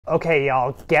Okay,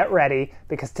 y'all, get ready,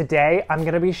 because today I'm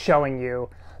going to be showing you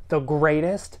the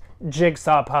greatest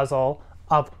jigsaw puzzle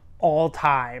of all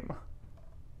time.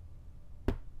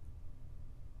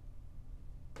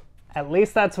 At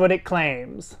least that's what it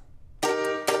claims.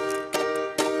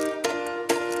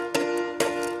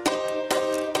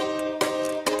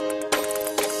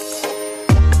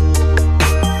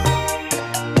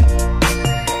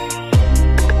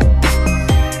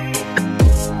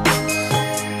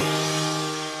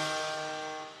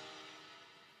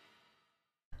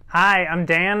 Hi, I'm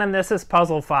Dan and this is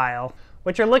Puzzle File.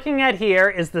 What you're looking at here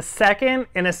is the second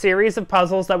in a series of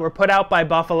puzzles that were put out by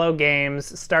Buffalo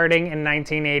Games starting in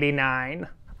 1989.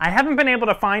 I haven't been able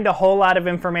to find a whole lot of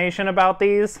information about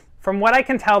these. From what I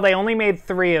can tell, they only made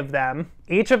 3 of them.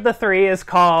 Each of the 3 is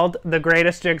called the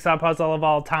greatest jigsaw puzzle of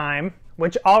all time,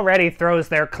 which already throws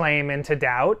their claim into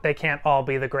doubt. They can't all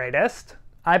be the greatest.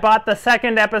 I bought the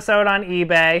second episode on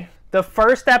eBay. The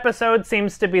first episode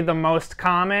seems to be the most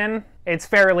common. It's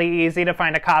fairly easy to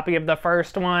find a copy of the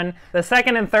first one. The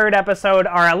second and third episode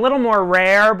are a little more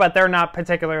rare, but they're not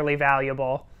particularly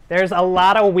valuable. There's a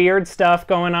lot of weird stuff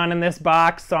going on in this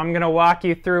box, so I'm going to walk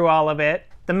you through all of it.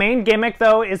 The main gimmick,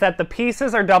 though, is that the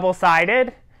pieces are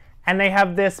double-sided, and they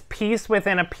have this piece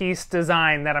within a piece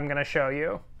design that I'm going to show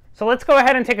you. So let's go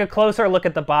ahead and take a closer look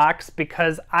at the box,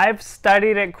 because I've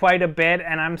studied it quite a bit,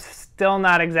 and I'm still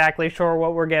not exactly sure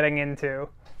what we're getting into.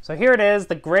 So here it is,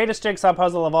 the greatest jigsaw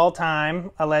puzzle of all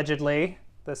time, allegedly,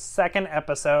 the second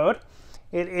episode.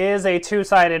 It is a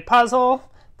 2-sided puzzle.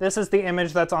 This is the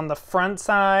image that's on the front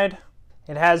side.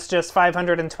 It has just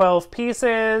 512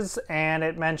 pieces, and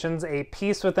it mentions a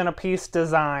piece within a piece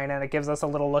design, and it gives us a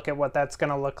little look at what that's going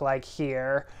to look like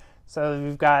here. So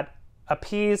you've got a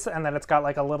piece, and then it's got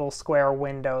like a little square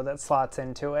window that slots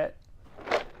into it.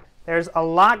 There's a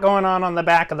lot going on the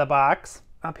back of the box.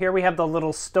 Up here we have the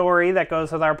little story that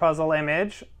goes with our puzzle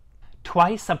image.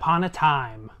 Twice upon a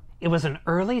time, it was an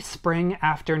early spring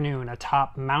afternoon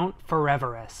atop Mount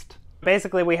Foreverest.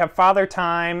 Basically we have Father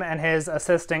Time and his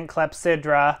assistant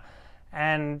Clepsydra,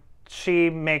 and she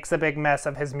makes a big mess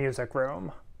of his music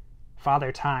room.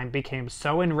 Father Time became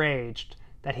so enraged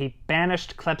that he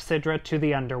banished Clepsydra to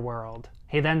the underworld.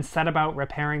 He then set about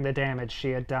repairing the damage she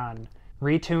had done,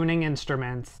 retuning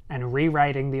instruments, and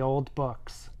rewriting the old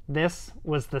books. This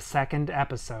was the second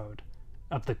episode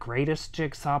of the greatest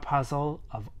jigsaw puzzle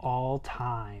of all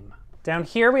time. Down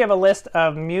here we have a list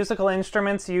of musical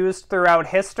instruments used throughout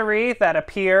history that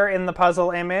appear in the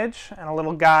puzzle image, and a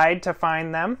little guide to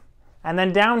find them. And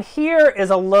then down here is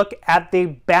a look at the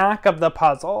back of the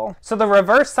puzzle. So the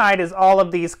reverse side is all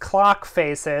of these clock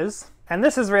faces, and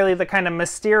this is really the kind of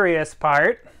mysterious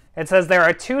part. It says there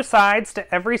are 2 sides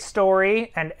to every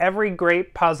story and every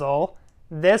great puzzle.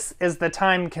 This is the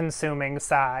time-consuming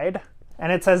side.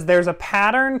 And it says there's a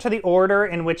pattern to the order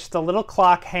in which the little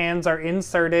clock hands are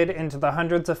inserted into the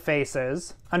hundreds of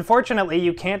faces. Unfortunately,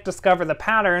 you can't discover the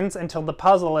patterns until the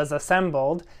puzzle is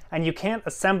assembled, and you can't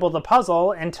assemble the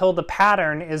puzzle until the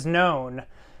pattern is known.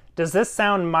 Does this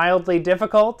sound mildly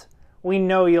difficult? We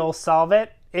know you'll solve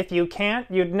it. If you can't,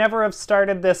 you'd never have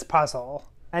started this puzzle.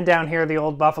 And down here, the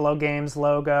old Buffalo Games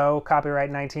logo, copyright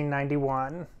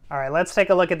 1991. All right, let's take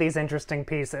a look at these interesting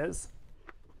pieces.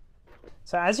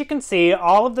 So as you can see,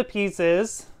 all of the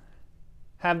pieces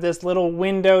have this little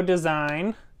window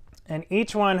design, and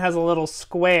each one has a little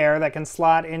square that can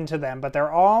slot into them, but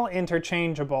they're all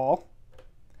interchangeable.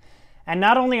 And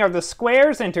not only are the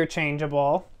squares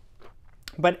interchangeable,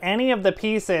 but any of the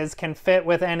pieces can fit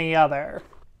with any other.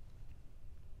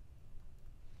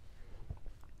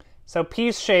 So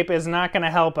piece shape is not going to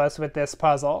help us with this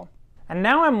puzzle. And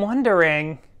now I'm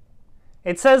wondering,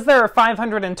 it says there are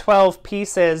 512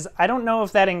 pieces. I don't know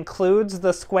if that includes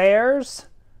the squares.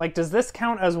 Like, does this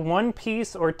count as 1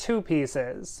 piece or 2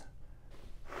 pieces?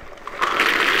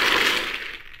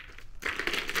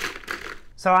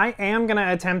 So I am going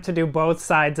to attempt to do both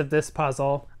sides of this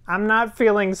puzzle. I'm not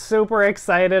feeling super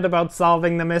excited about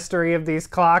solving the mystery of these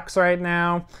clocks right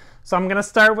now. So I'm going to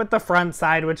start with the front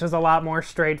side, which is a lot more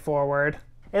straightforward.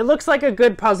 It looks like a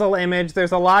good puzzle image.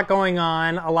 There's a lot going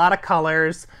on, a lot of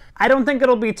colors. I don't think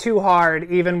it'll be too hard,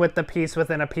 even with the piece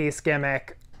within a piece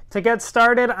gimmick. To get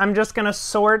started, I'm just going to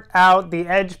sort out the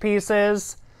edge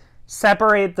pieces,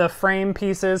 separate the frame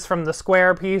pieces from the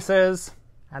square pieces,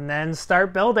 and then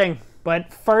start building.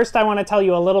 But first, I want to tell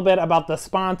you a little bit about the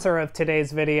sponsor of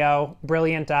today's video,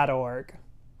 Brilliant.org.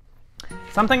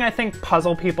 Something I think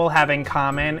puzzle people have in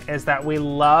common is that we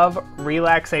love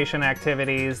relaxation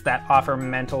activities that offer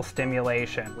mental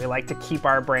stimulation. We like to keep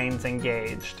our brains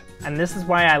engaged. And this is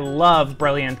why I love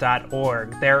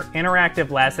Brilliant.org. Their interactive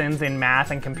lessons in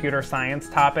math and computer science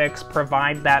topics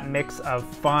provide that mix of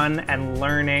fun and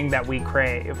learning that we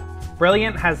crave.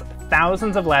 Brilliant has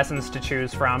thousands of lessons to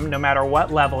choose from, no matter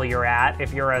what level you're at.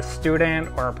 If you're a student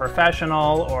or a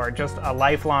professional or just a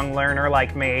lifelong learner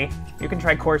like me, you can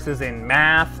try courses in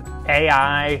math,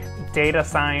 AI, data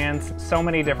science, so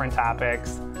many different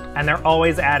topics, and they're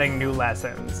always adding new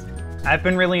lessons. I've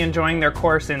been really enjoying their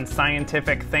course in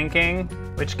scientific thinking,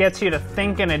 which gets you to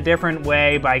think in a different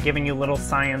way by giving you little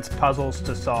science puzzles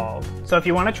to solve. So if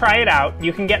you want to try it out,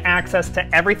 you can get access to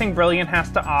everything Brilliant has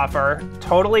to offer,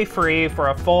 totally free for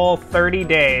a full 30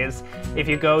 days if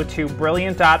you go to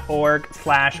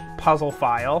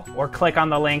brilliant.org/puzzlefile or click on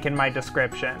the link in my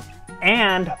description.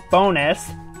 And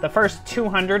bonus, the first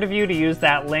 200 of you to use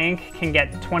that link can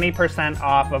get 20%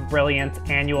 off of Brilliant's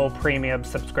annual premium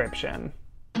subscription.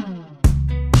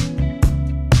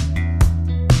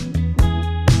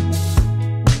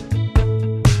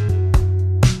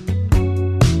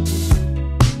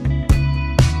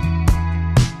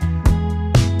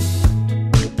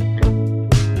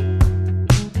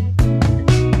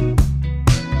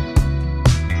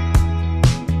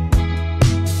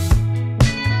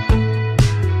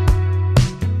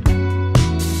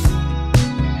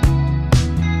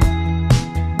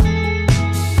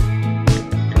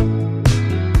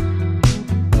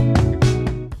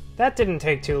 That didn't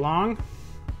take too long.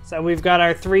 So we've got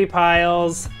our 3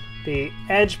 piles, the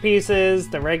edge pieces,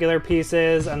 the regular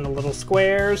pieces, and the little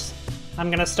squares. I'm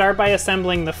gonna start by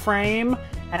assembling the frame,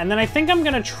 and then I think I'm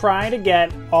gonna try to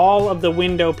get all of the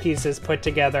window pieces put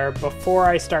together before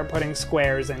I start putting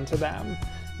squares into them.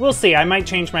 We'll see, I might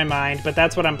change my mind, but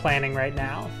that's what I'm planning right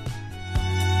now.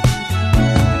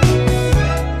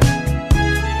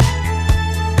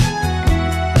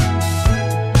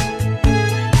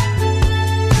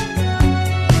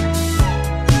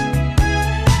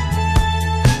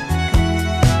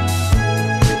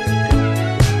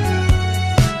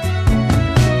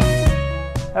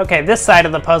 Okay, this side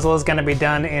of the puzzle is going to be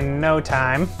done in no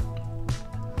time.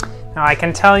 Now I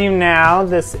can tell you now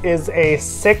this is a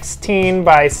 16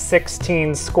 by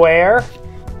 16 square,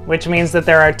 which means that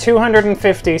there are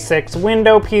 256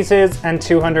 window pieces and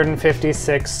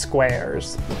 256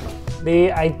 squares.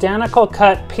 The identical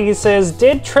cut pieces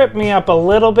did trip me up a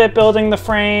little bit building the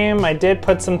frame. I did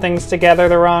put some things together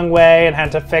the wrong way and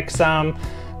had to fix them.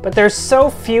 But there's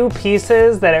so few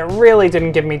pieces that it really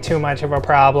didn't give me too much of a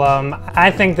problem.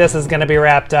 I think this is going to be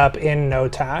wrapped up in no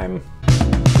time.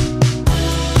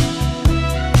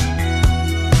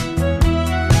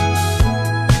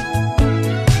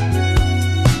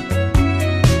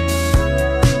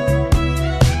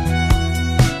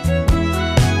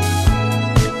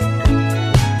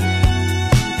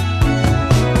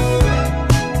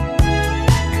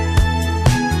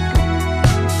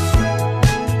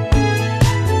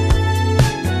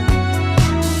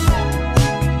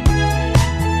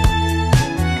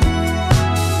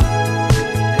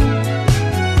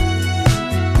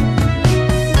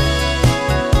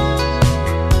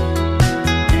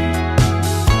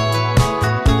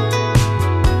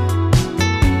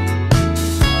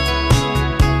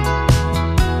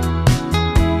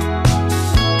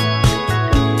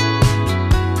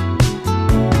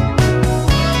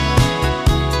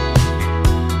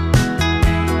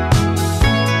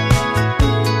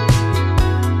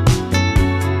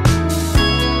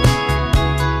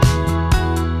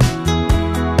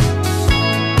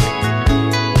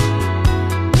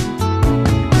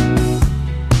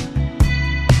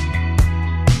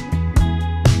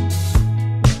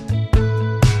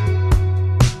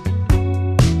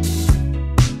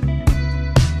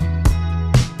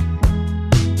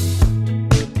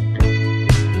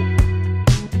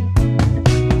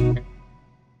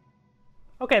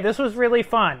 Okay, this was really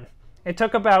fun. It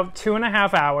took about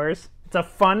 2.5 hours. It's a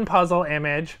fun puzzle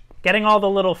image. Getting all the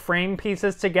little frame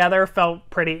pieces together felt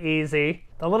pretty easy.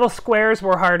 The little squares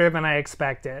were harder than I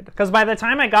expected, because by the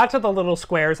time I got to the little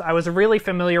squares, I was really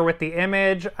familiar with the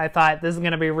image. I thought, this is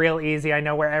gonna be real easy. I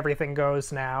know where everything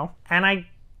goes now. And I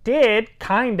did,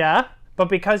 kinda. But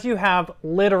because you have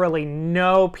literally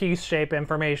no piece shape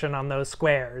information on those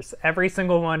squares, every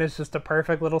single one is just a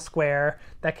perfect little square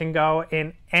that can go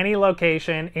in any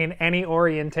location, in any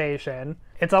orientation.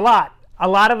 It's a lot A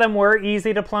lot of them were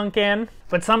easy to plunk in,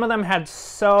 but some of them had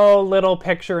so little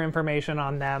picture information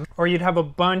on them, or you'd have a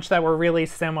bunch that were really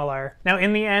similar. Now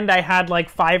in the end I had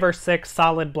like 5 or 6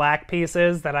 solid black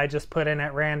pieces that I just put in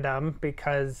at random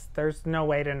because there's no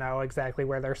way to know exactly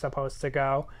where they're supposed to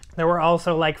go. There were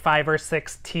also like 5 or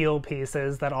 6 teal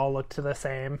pieces that all looked the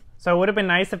same. So it would have been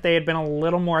nice if they had been a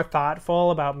little more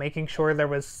thoughtful about making sure there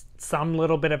was some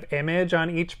little bit of image on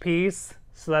each piece,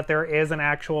 so that there is an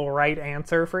actual right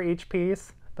answer for each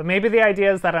piece. But maybe the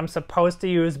idea is that I'm supposed to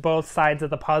use both sides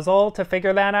of the puzzle to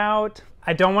figure that out.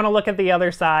 I don't want to look at the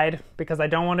other side because I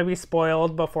don't want to be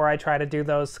spoiled before I try to do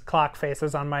those clock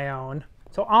faces on my own.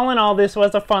 So all in all, this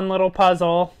was a fun little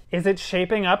puzzle. Is it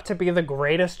shaping up to be the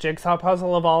greatest jigsaw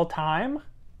puzzle of all time?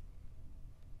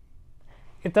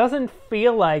 It doesn't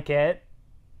feel like it,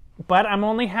 but I'm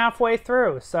only halfway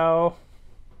through, so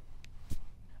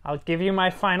I'll give you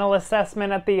my final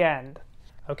assessment at the end.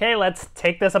 Okay, let's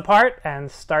take this apart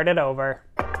and start it over.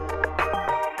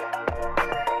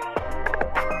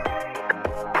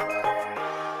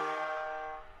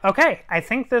 Okay, I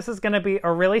think this is going to be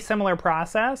a really similar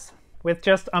process with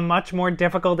just a much more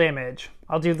difficult image.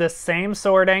 I'll do the same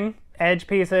sorting, edge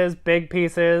pieces, big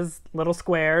pieces, little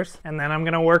squares, and then I'm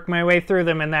going to work my way through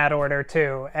them in that order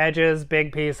too. Edges,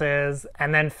 big pieces,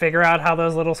 and then figure out how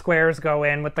those little squares go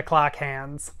in with the clock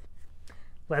hands.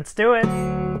 Let's do it!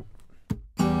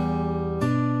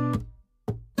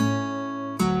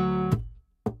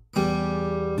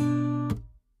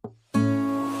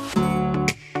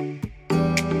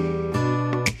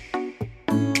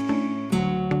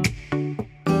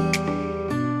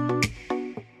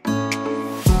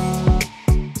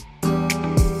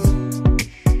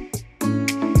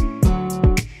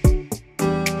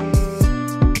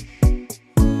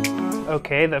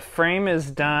 Okay, the frame is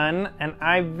done, and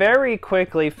I very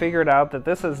quickly figured out that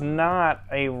this is not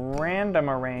a random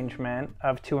arrangement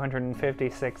of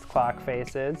 256 clock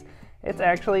faces. It's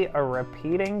actually a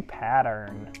repeating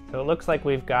pattern. So it looks like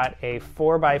we've got a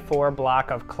 4x4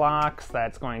 block of clocks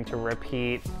that's going to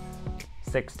repeat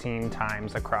 16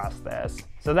 times across this.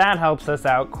 So that helps us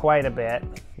out quite a bit,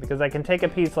 because I can take a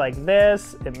piece like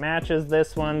this, it matches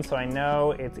this one, so I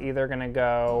know it's either gonna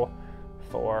go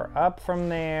 4 up from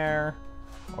there,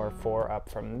 or 4 up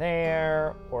from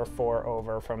there, or 4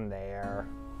 over from there.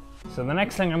 So the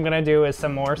next thing I'm gonna do is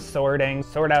some more sorting,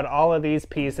 sort out all of these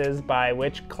pieces by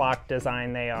which clock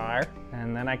design they are,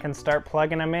 and then I can start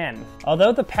plugging them in.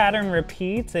 Although the pattern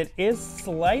repeats, it is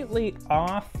slightly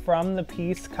off from the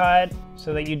piece cut,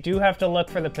 so that you do have to look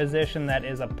for the position that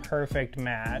is a perfect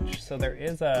match. So there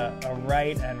is a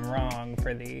right and wrong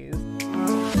for these.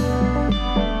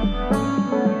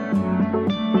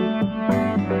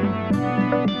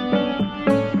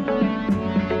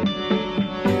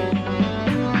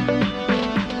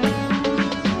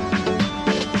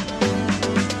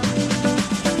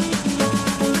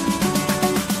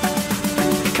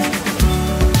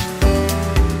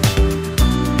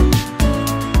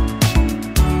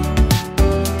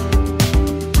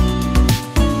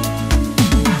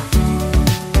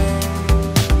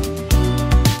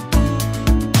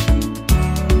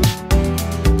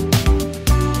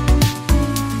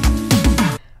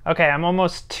 Okay, I'm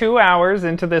almost 2 hours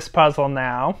into this puzzle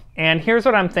now, and here's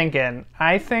what I'm thinking.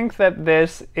 I think that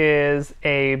this is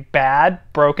a bad,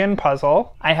 broken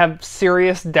puzzle. I have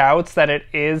serious doubts that it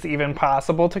is even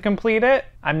possible to complete it.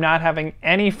 I'm not having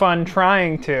any fun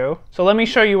trying to, so let me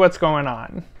show you what's going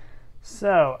on.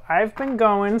 So, I've been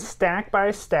going stack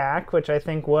by stack, which I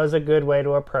think was a good way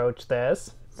to approach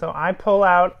this. So I pull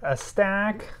out a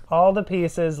stack. All the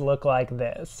pieces look like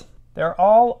this. They're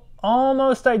all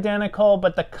almost identical,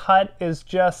 but the cut is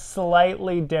just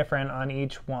slightly different on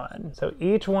each one. So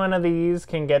each one of these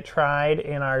can get tried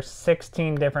in our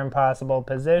 16 different possible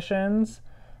positions,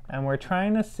 and we're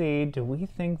trying to see, do we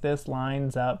think this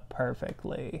lines up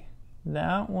perfectly?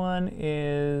 That one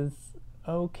is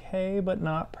okay, but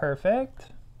not perfect.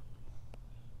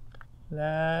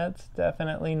 That's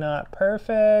definitely not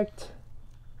perfect.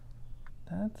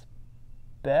 That's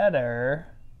better.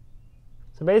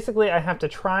 So basically I have to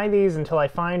try these until I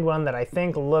find one that I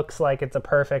think looks like it's a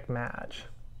perfect match.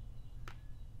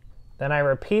 Then I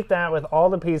repeat that with all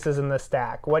the pieces in the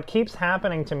stack. What keeps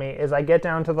happening to me is I get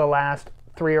down to the last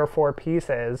 3 or 4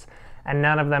 pieces and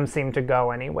none of them seem to go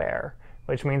anywhere,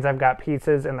 which means I've got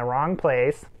pieces in the wrong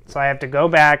place. So I have to go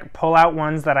back, pull out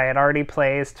ones that I had already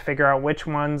placed, figure out which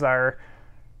ones are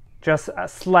just a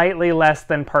slightly less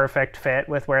than perfect fit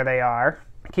with where they are.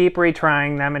 Keep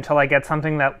retrying them until I get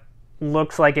something that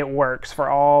looks like it works for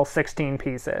all 16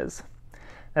 pieces.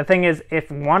 The thing is,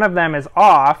 if one of them is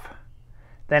off,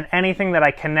 then anything that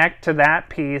I connect to that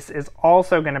piece is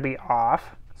also going to be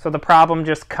off. So the problem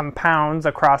just compounds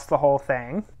across the whole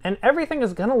thing. And everything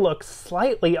is going to look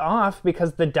slightly off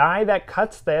because the die that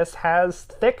cuts this has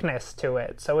thickness to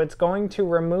it. So it's going to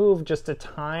remove just a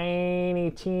tiny,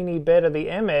 teeny bit of the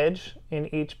image in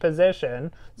each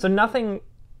position. So nothing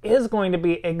is going to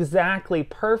be exactly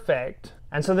perfect.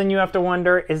 And so then you have to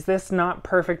wonder, is this not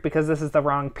perfect because this is the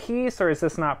wrong piece, or is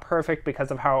this not perfect because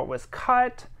of how it was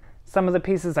cut? Some of the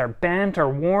pieces are bent or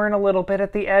worn a little bit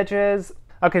at the edges.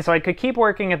 Okay, so I could keep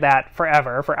working at that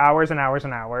forever, for hours and hours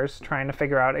and hours, trying to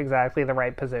figure out exactly the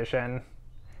right position,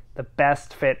 the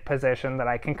best fit position that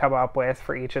I can come up with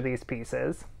for each of these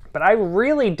pieces. But I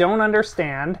really don't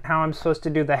understand how I'm supposed to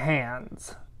do the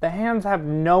hands. The hands have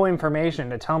no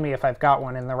information to tell me if I've got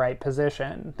one in the right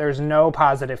position. There's no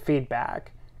positive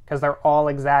feedback, because they're all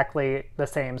exactly the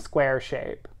same square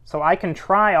shape. So I can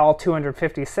try all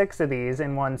 256 of these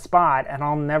in one spot, and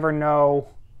I'll never know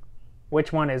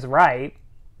which one is right.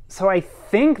 So I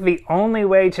think the only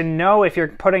way to know if you're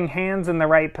putting hands in the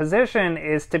right position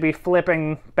is to be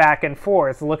flipping back and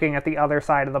forth, looking at the other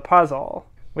side of the puzzle,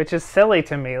 which is silly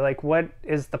to me. Like, what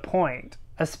is the point?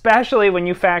 Especially when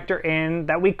you factor in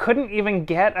that we couldn't even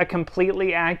get a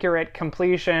completely accurate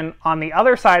completion on the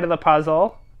other side of the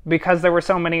puzzle because there were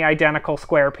so many identical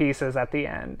square pieces at the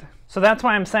end. So that's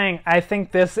why I'm saying I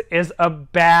think this is a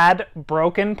bad,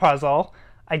 broken puzzle.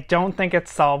 I don't think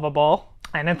it's solvable.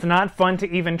 And it's not fun to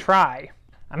even try.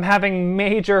 I'm having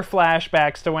major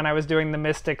flashbacks to when I was doing the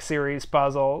Mystic series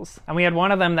puzzles. And we had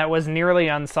one of them that was nearly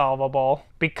unsolvable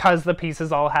because the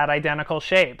pieces all had identical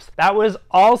shapes. That was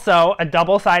also a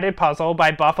double-sided puzzle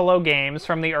by Buffalo Games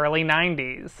from the early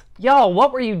 90s. Y'all,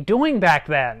 what were you doing back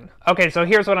then? Okay, so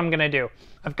here's what I'm gonna do.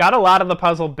 I've got a lot of the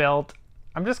puzzle built.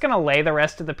 I'm just gonna lay the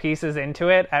rest of the pieces into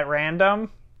it at random.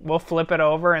 We'll flip it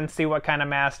over and see what kind of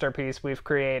masterpiece we've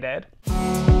created.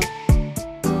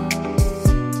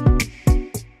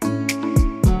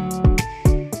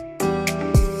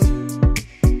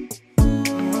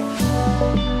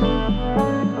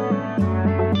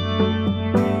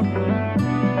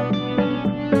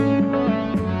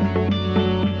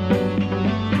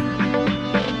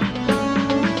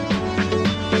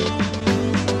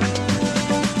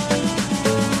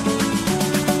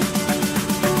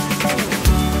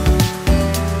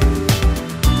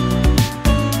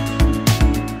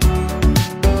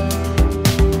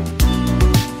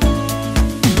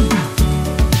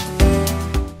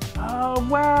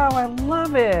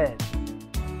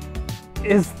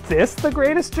 Is this the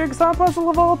greatest Jigsaw puzzle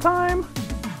of all time?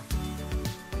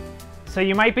 So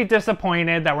you might be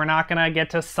disappointed that we're not gonna get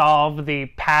to solve the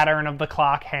pattern of the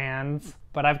clock hands,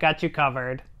 but I've got you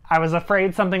covered. I was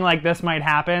afraid something like this might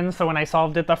happen, so when I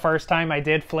solved it the first time, I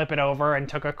did flip it over and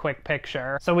took a quick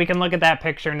picture. So we can look at that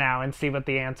picture now and see what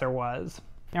the answer was.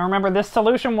 Now remember, this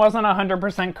solution wasn't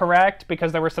 100% correct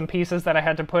because there were some pieces that I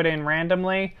had to put in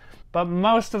randomly, but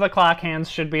most of the clock hands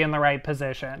should be in the right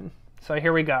position. So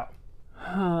here we go.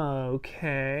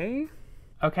 Okay,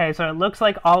 so it looks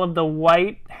like all of the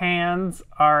white hands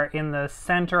are in the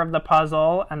center of the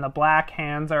puzzle and the black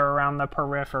hands are around the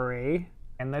periphery.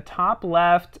 In the top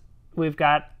left, we've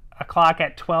got a clock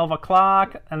at 12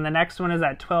 o'clock, and the next one is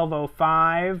at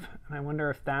 12:05. And I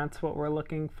wonder if that's what we're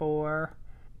looking for.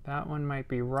 That one might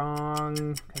be wrong,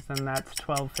 because then that's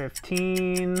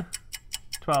 12:15,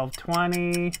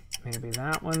 12:20. Maybe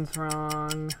that one's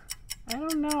wrong. I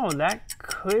don't know, that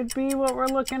could be what we're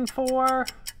looking for.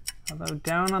 Although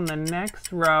down on the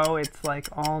next row, it's like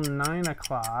all 9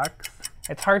 o'clocks.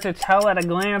 It's hard to tell at a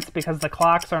glance because the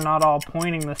clocks are not all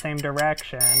pointing the same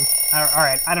direction. All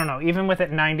right, I don't know. Even with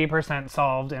it 90%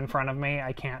 solved in front of me,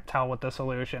 I can't tell what the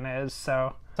solution is.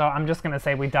 So I'm just gonna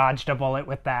say we dodged a bullet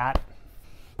with that.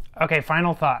 Okay,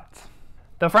 final thoughts.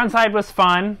 The front side was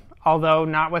fun, although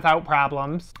not without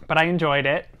problems, but I enjoyed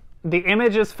it. The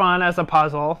image is fun as a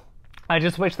puzzle. I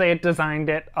just wish they had designed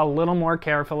it a little more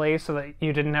carefully so that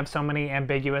you didn't have so many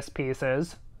ambiguous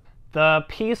pieces. The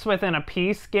piece within a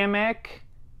piece gimmick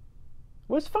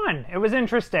was fun. It was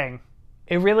interesting.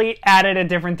 It really added a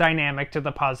different dynamic to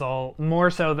the puzzle, more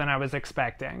so than I was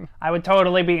expecting. I would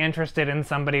totally be interested in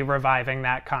somebody reviving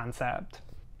that concept.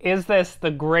 Is this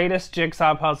the greatest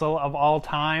Jigsaw puzzle of all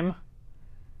time?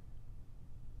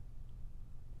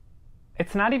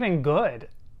 It's not even good.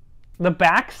 The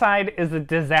backside is a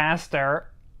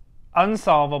disaster,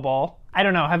 unsolvable. I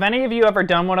don't know, have any of you ever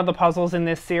done one of the puzzles in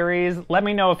this series? Let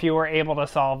me know if you were able to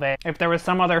solve it, if there was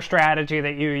some other strategy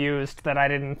that you used that I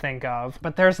didn't think of.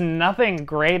 But there's nothing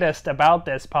greatest about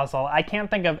this puzzle. I can't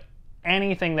think of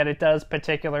anything that it does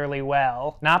particularly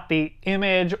well. Not the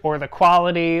image or the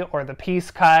quality or the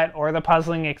piece cut or the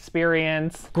puzzling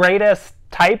experience. Greatest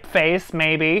typeface,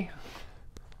 maybe.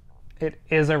 It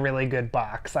is a really good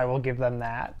box, I will give them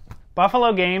that.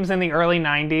 Buffalo Games in the early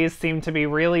 90s seemed to be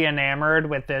really enamored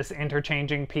with this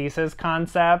interchanging pieces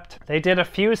concept. They did a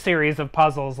few series of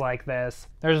puzzles like this.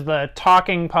 There's the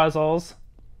talking puzzles,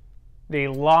 the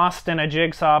Lost in a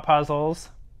Jigsaw puzzles,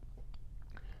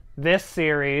 this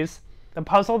series. The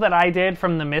puzzle that I did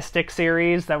from the Mystic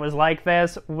series that was like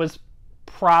this was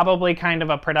probably kind of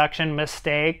a production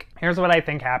mistake. Here's what I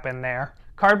think happened there.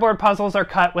 Cardboard puzzles are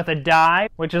cut with a die,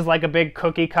 which is like a big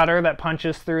cookie cutter that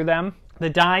punches through them. The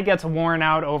die gets worn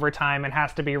out over time and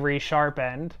has to be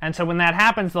resharpened. And so when that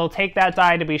happens, they'll take that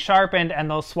die to be sharpened and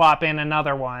they'll swap in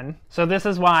another one. So this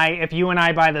is why if you and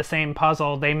I buy the same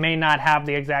puzzle, they may not have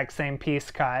the exact same piece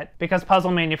cut, because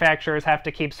puzzle manufacturers have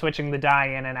to keep switching the die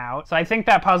in and out. So I think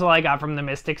that puzzle I got from the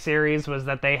Mystic series was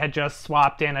that they had just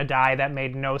swapped in a die that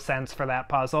made no sense for that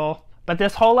puzzle. But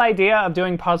this whole idea of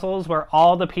doing puzzles where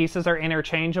all the pieces are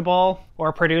interchangeable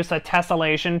or produce a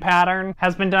tessellation pattern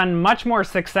has been done much more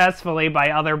successfully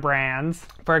by other brands.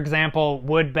 For example,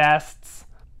 Wood Bests,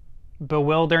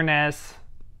 Bewilderness,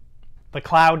 the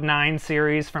Cloud 9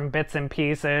 series from Bits and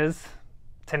Pieces,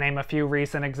 to name a few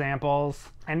recent examples.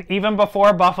 And even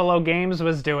before Buffalo Games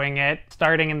was doing it,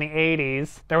 starting in the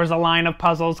 80s, there was a line of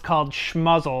puzzles called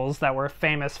schmuzzles that were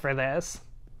famous for this.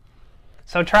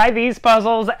 So try these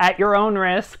puzzles at your own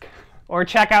risk, or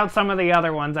check out some of the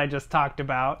other ones I just talked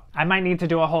about. I might need to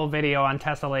do a whole video on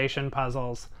tessellation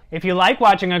puzzles. If you like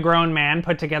watching a grown man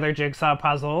put together jigsaw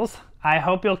puzzles, I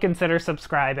hope you'll consider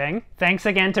subscribing. Thanks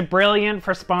again to Brilliant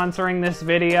for sponsoring this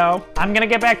video. I'm gonna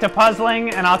get back to puzzling,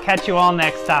 and I'll catch you all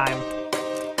next time.